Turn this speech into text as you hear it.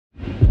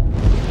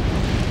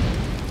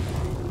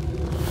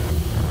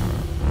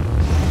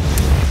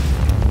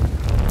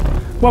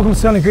Welcome to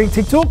Stoney Creek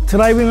Tech Talk.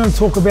 Today we're going to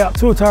talk about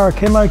Tuatara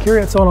Camo carrier.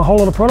 It's on a whole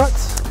lot of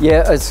products.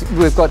 Yeah,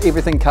 we've got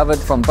everything covered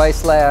from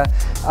base layer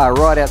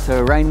right out to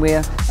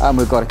rainwear.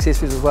 We've got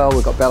accessories as well.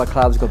 We've got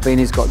balaclavas, we've got beanies,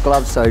 we've got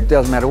gloves, so it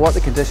doesn't matter what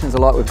the conditions are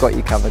like, we've got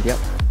you covered, yep.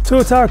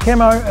 Tuatara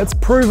Camo, it's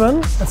proven,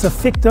 it's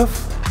effective.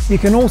 You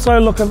can also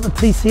look at the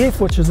TCF,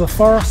 which is the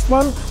forest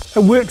one.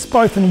 It works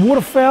both in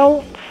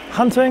waterfowl,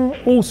 hunting,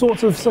 all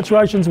sorts of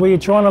situations where you're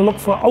trying to look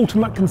for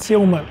ultimate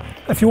concealment.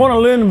 If you want to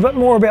learn a bit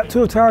more about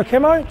Tuatara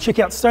Camo, check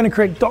out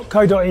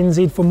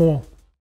stoneycreek.co.nz for more.